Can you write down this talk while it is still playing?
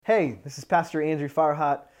Hey, this is Pastor Andrew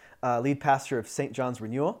Farhat, lead pastor of St. John's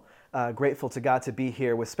Renewal. Grateful to God to be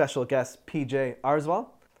here with special guest PJ Arswal.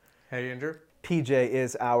 Hey, Andrew. PJ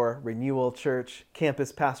is our Renewal Church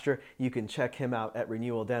campus pastor. You can check him out at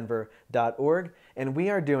renewaldenver.org. And we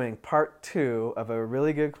are doing part 2 of a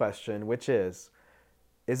really good question, which is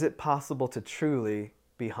it possible to truly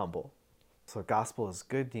be humble? So gospel is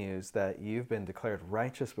good news that you've been declared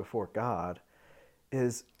righteous before God.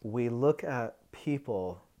 Is we look at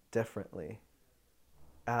people differently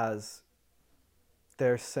as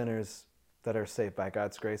they're sinners that are saved by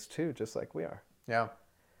God's grace too, just like we are. Yeah.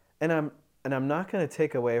 And I'm not going to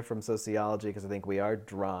take away from sociology because I think we are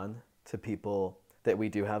drawn to people that we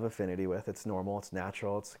do have affinity with. It's normal, it's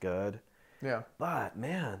natural, it's good. Yeah. But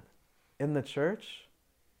man, in the church,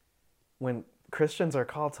 when Christians are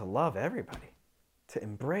called to love everybody, to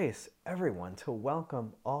embrace everyone, to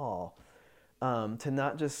welcome all, to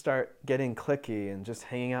not just start getting cliquey and just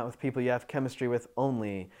hanging out with people you have chemistry with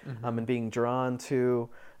only, and being drawn to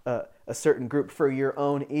a certain group for your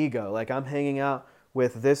own ego. Like, I'm hanging out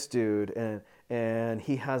with this dude and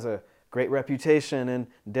he has a great reputation in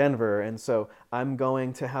Denver, and so I'm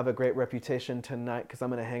going to have a great reputation tonight because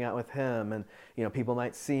I'm going to hang out with him, and people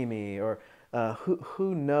might see me, or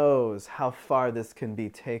who knows how far this can be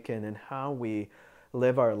taken and how we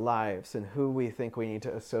live our lives and who we think we need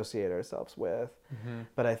to associate ourselves with.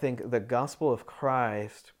 But I think the gospel of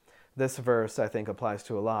Christ, this verse I think applies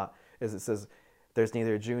to a lot, is it says, there's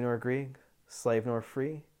neither Jew nor Greek, slave nor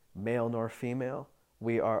free, male nor female.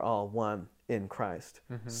 We are all one in Christ.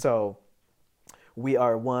 So we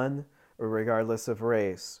are one regardless of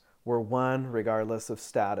race. We're one regardless of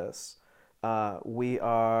status. We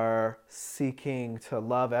are seeking to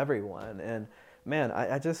love everyone. And man,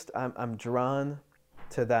 I'm drawn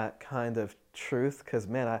to that kind of truth because,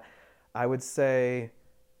 man, I would say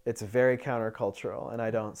it's very countercultural, and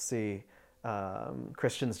I don't see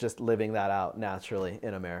Christians just living that out naturally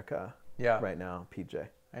in America right now, PJ.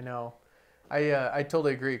 I know. I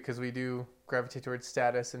totally agree because we do gravitate towards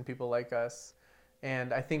status and people like us.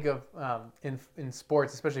 And I think of in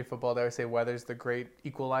sports, especially football, they always say weather's the great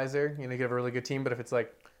equalizer. You have a really good team, but if it's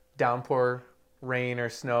like downpour, rain, or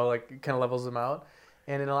snow, like it kind of levels them out.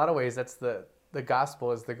 And in a lot of ways, that's the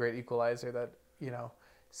gospel is the great equalizer that,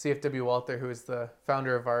 C.F.W. Walther, who is the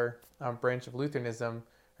founder of our branch of Lutheranism,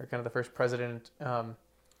 or kind of the first president,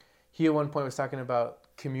 he at one point was talking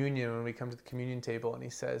about communion when we come to the communion table, and he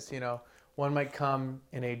says, one might come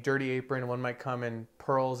in a dirty apron, one might come in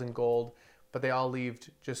pearls and gold, but they all leave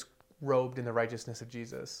just robed in the righteousness of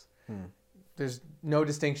Jesus. There's no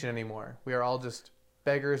distinction anymore. We are all just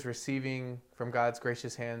beggars receiving from God's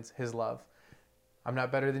gracious hands his love. I'm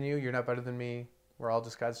not better than you, you're not better than me. We're all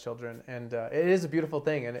just God's children. And it is a beautiful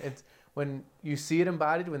thing. And it's when you see it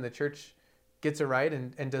embodied, when the church gets it right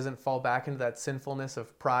and doesn't fall back into that sinfulness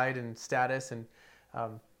of pride and status and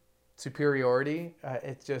superiority,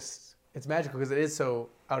 it's magical because it is so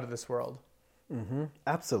out of this world.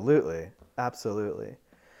 Absolutely. Absolutely.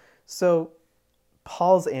 So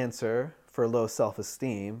Paul's answer for low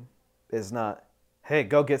self-esteem is not, hey,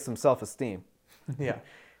 go get some self-esteem. Yeah.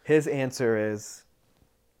 His answer is,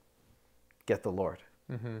 get the Lord.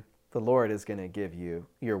 The Lord is going to give you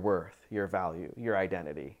your worth, your value, your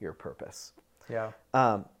identity, your purpose. Yeah.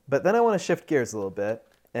 But then I want to shift gears a little bit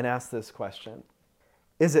and ask this question.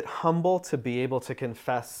 Is it humble to be able to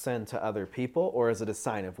confess sin to other people, or is it a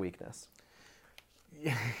sign of weakness?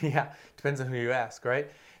 Yeah, depends on who you ask,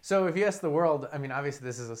 right? So if you ask the world, I mean, obviously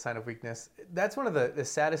this is a sign of weakness. That's one of the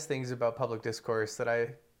saddest things about public discourse that I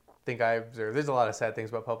think I observe. There's a lot of sad things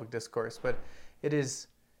about public discourse, but it is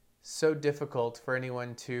so difficult for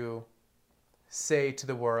anyone to say to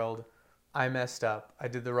the world, I messed up, I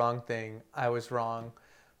did the wrong thing, I was wrong,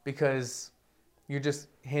 because you're just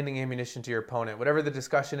handing ammunition to your opponent. Whatever the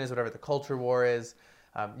discussion is, whatever the culture war is,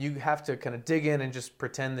 you have to kind of dig in and just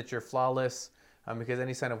pretend that you're flawless, because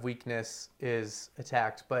any sign of weakness is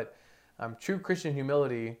attacked. But true Christian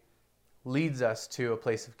humility leads us to a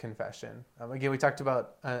place of confession. Again, we talked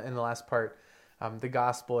about in the last part the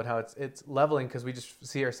gospel and how it's leveling because we just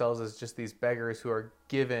see ourselves as just these beggars who are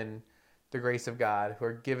given the grace of God, who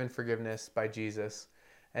are given forgiveness by Jesus.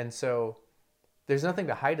 And so there's nothing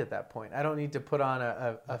to hide at that point. I don't need to put on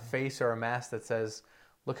a face or a mask that says,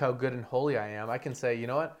 look how good and holy I am. I can say, you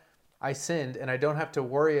know what? I sinned, and I don't have to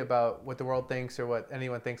worry about what the world thinks or what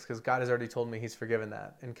anyone thinks because God has already told me he's forgiven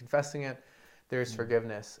that. And confessing it, there's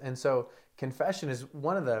forgiveness. And so confession is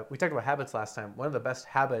we talked about habits last time, one of the best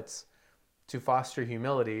habits to foster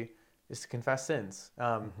humility is to confess sins.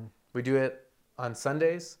 We do it on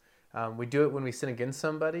Sundays. We do it when we sin against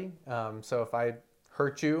somebody. So if I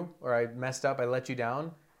hurt you or I messed up, I let you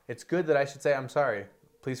down, it's good that I should say, I'm sorry,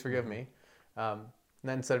 please forgive me. And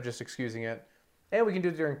then instead of just excusing it. And we can do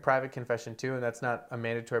it during private confession too, and that's not a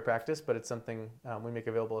mandatory practice, but it's something we make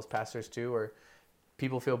available as pastors too, where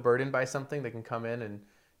people feel burdened by something, they can come in and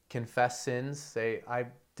confess sins, say, I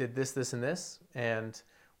did this, this, and this, and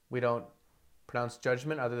we don't pronounce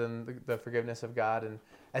judgment other than the forgiveness of God. And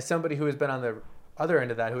as somebody who has been on the other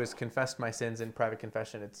end of that, who has confessed my sins in private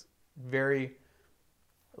confession, it's very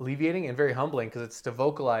alleviating and very humbling, because it's to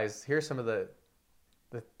vocalize, here's some of the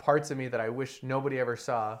parts of me that I wish nobody ever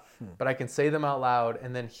saw, but I can say them out loud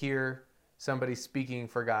and then hear somebody speaking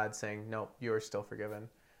for God saying, no, you are still forgiven.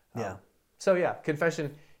 Yeah. So yeah,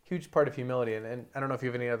 confession, huge part of humility. And I don't know if you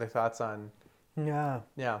have any other thoughts on. Yeah.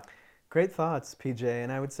 Great thoughts, PJ.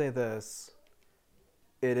 And I would say this,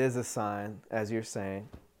 it is a sign, as you're saying,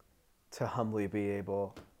 to humbly be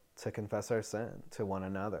able to confess our sin to one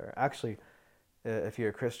another. Actually, if you're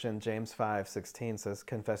a Christian, James 5:16 says,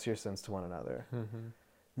 confess your sins to one another. Mm-hmm.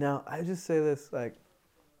 Now, I just say this, like,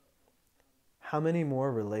 how many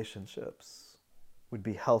more relationships would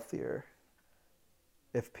be healthier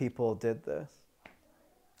if people did this?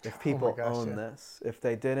 If people own this? If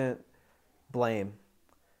they didn't blame?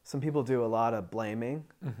 Some people do a lot of blaming,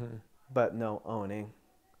 but no owning.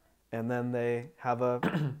 And then they have a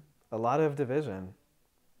lot of division.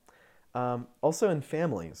 Also in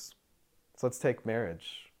families. So let's take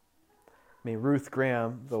marriage. I mean, Ruth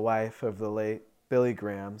Graham, the wife of the late Billy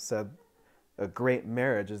Graham, said a great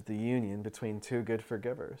marriage is the union between two good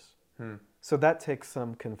forgivers. So that takes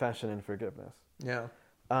some confession and forgiveness. Yeah.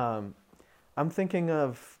 I'm thinking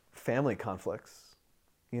of family conflicts.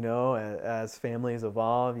 You know, as families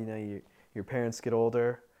evolve, you know, your parents get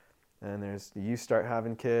older, and you start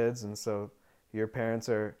having kids, and so your parents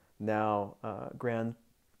are now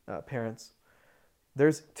grandparents.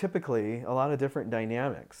 There's typically a lot of different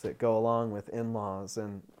dynamics that go along with in-laws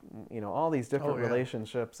and, you know, all these different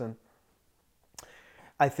relationships. And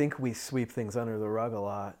I think we sweep things under the rug a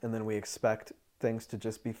lot, and then we expect things to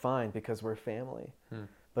just be fine because we're family.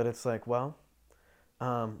 But it's like, well,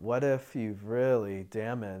 what if you've really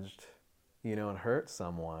damaged, you know, and hurt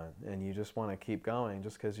someone, and you just want to keep going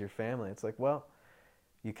just because you're family? It's like, well,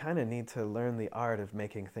 you kind of need to learn the art of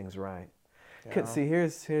making things right. Yeah. See,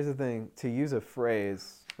 here's the thing. To use a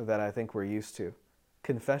phrase that I think we're used to,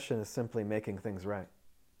 confession is simply making things right.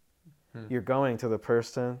 You're going to the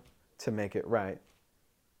person to make it right.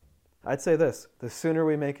 I'd say this, the sooner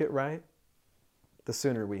we make it right, the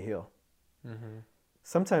sooner we heal.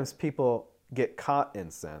 Sometimes people get caught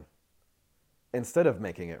in sin instead of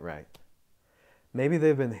making it right. Maybe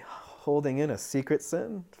they've been holding in a secret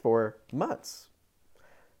sin for months.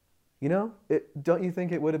 You know, don't you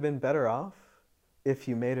think it would have been better off if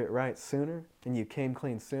you made it right sooner and you came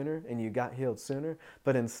clean sooner and you got healed sooner?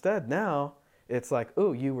 But instead now it's like,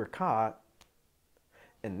 oh, you were caught,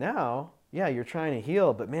 and now, yeah, you're trying to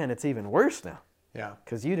heal, but man, it's even worse now. Yeah.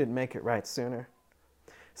 Because you didn't make it right sooner.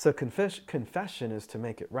 So confession is to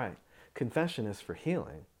make it right. Confession is for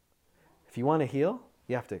healing. If you want to heal,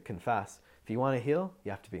 you have to confess. If you want to heal,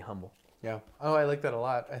 you have to be humble. Yeah. Oh, I like that a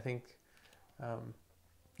lot. I think,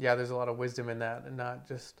 there's a lot of wisdom in that, and not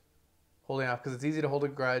just holding off, because it's easy to hold a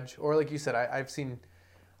grudge. Or like you said, I've seen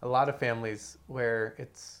a lot of families where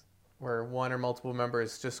one or multiple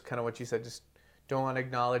members, just kind of what you said, just don't want to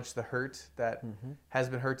acknowledge the hurt that has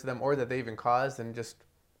been hurt to them, or that they even caused, and just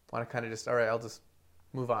want to kind of all right, I'll just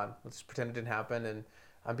move on. Let's just pretend it didn't happen. And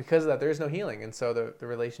because of that, there is no healing. And so the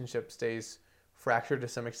relationship stays fractured to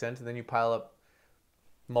some extent. And then you pile up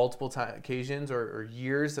multiple occasions or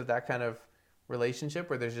years of that kind of relationship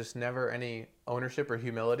where there's just never any ownership or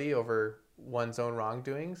humility over one's own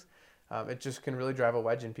wrongdoings. It just can really drive a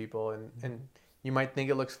wedge in people. And you might think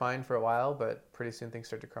it looks fine for a while, but pretty soon things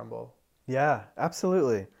start to crumble. Yeah,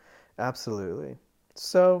 absolutely. Absolutely.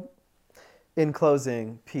 So in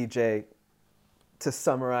closing, PJ, to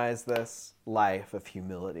summarize this life of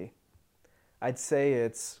humility, I'd say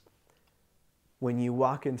it's when you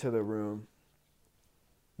walk into the room,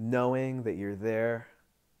 knowing that you're there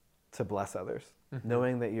to bless others,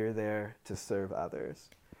 knowing that you're there to serve others.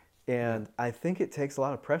 And I think it takes a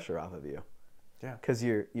lot of pressure off of you. Yeah. Because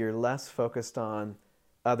you're less focused on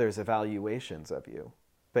others' evaluations of you,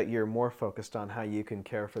 but you're more focused on how you can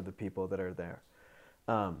care for the people that are there.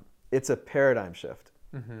 It's a paradigm shift.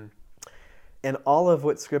 And all of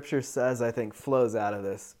what Scripture says, I think, flows out of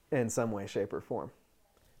this in some way, shape, or form.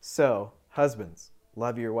 So, husbands,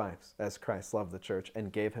 love your wives as Christ loved the church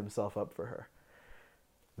and gave himself up for her.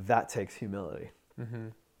 That takes humility.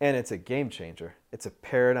 And it's a game changer. It's a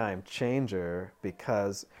paradigm changer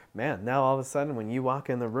because, man, now all of a sudden when you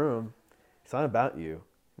walk in the room, it's not about you.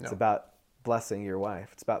 No. It's about blessing your wife.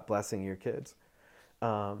 It's about blessing your kids.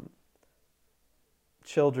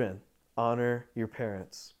 Children, honor your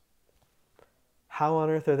parents. How on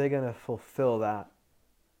earth are they going to fulfill that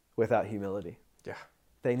without humility? Yeah.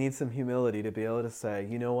 They need some humility to be able to say,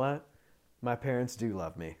 you know what? My parents do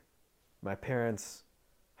love me. My parents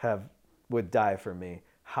would die for me.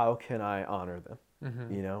 How can I honor them?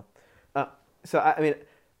 Mm-hmm. You know? So, I mean,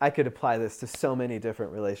 I could apply this to so many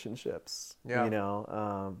different relationships, Yeah. you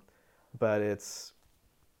know? But it's,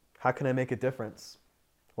 how can I make a difference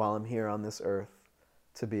while I'm here on this earth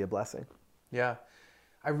to be a blessing? Yeah.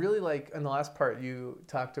 I really like, in the last part, you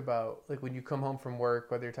talked about, like, when you come home from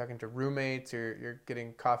work, whether you're talking to roommates or you're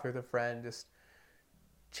getting coffee with a friend, just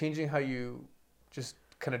changing how you just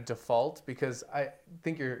kind of default, because I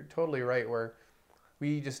think you're totally right, where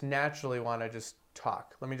we just naturally want to just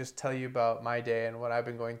talk. Let me just tell you about my day and what I've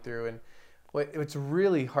been going through. And it's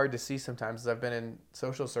really hard to see sometimes is I've been in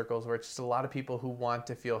social circles where it's just a lot of people who want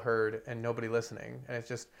to feel heard and nobody listening. And it's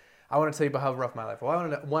just, I want to tell you about how rough my life. Well, I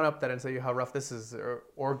want to one up that and tell you how rough this is,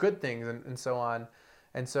 or good things, and so on.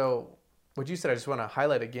 And so what you said, I just want to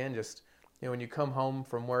highlight again, just, when you come home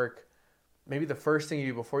from work, maybe the first thing you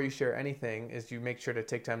do before you share anything is you make sure to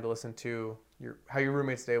take time to listen to how your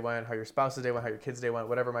roommate's day went, how your spouse's day went, how your kid's day went,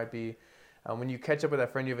 whatever it might be. When you catch up with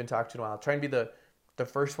that friend you haven't talked to in a while, try and be the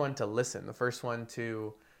first one to listen, the first one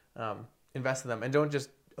to invest in them. And don't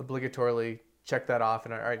just obligatorily check that off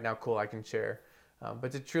and, all right, now cool, I can share.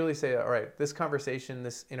 But to truly say, all right, this conversation,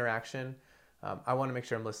 this interaction, I want to make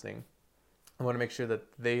sure I'm listening. I want to make sure that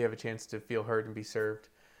they have a chance to feel heard and be served.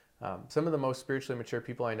 Some of the most spiritually mature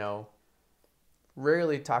people I know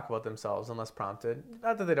rarely talk about themselves unless prompted.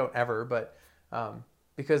 Not that they don't ever, but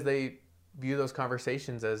because they view those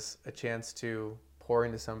conversations as a chance to pour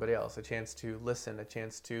into somebody else, a chance to listen, a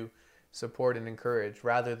chance to support and encourage,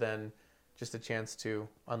 rather than just a chance to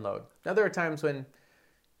unload. Now, there are times when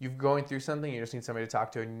you're going through something, you just need somebody to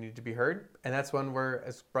talk to and you need to be heard. And that's when we're,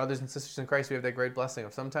 as brothers and sisters in Christ, we have that great blessing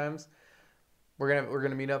of sometimes we're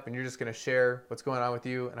gonna meet up and you're just gonna share what's going on with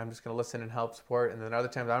you, and I'm just gonna listen and help support. And then other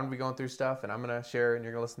times I'm gonna be going through stuff and I'm gonna share and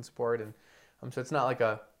you're gonna listen and support. And so it's not like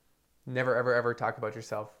a never ever ever talk about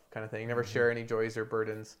yourself kind of thing. Never share any joys or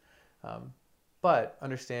burdens. But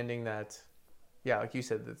understanding that, yeah, like you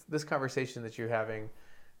said, this conversation that you're having,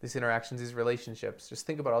 these interactions, these relationships, just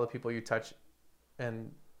think about all the people you touch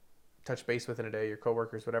base with in a day, your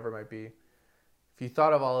coworkers, whatever it might be. If you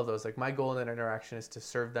thought of all of those, like, my goal in that interaction is to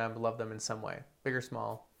serve them, love them in some way, big or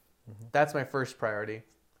small. Mm-hmm. That's my first priority.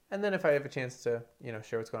 And then if I have a chance to,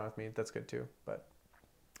 share what's going on with me, that's good too. But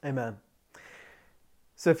Amen.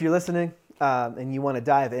 So if you're listening and you want to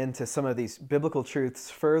dive into some of these biblical truths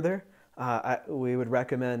further, we would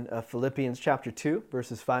recommend Philippians chapter 2,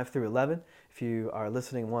 verses 5 through 11. If you are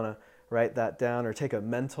listening, want to write that down or take a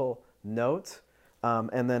mental note.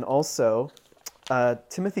 And then also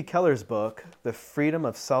Timothy Keller's book, The Freedom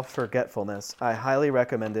of Self-Forgetfulness. I highly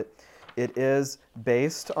recommend it. It is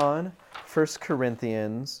based on 1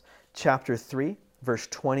 Corinthians chapter 3, verse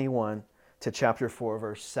 21 to chapter 4,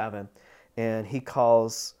 verse 7. And he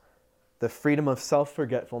calls the freedom of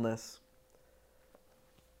self-forgetfulness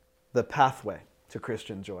the pathway to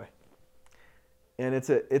Christian joy. And it's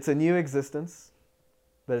a new existence,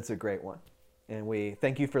 but it's a great one. And we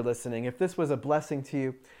thank you for listening. If this was a blessing to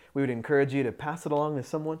you, we would encourage you to pass it along to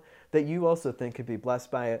someone that you also think could be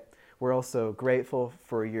blessed by it. We're also grateful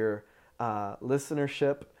for your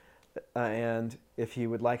listenership. And if you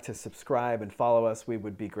would like to subscribe and follow us, we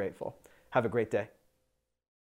would be grateful. Have a great day.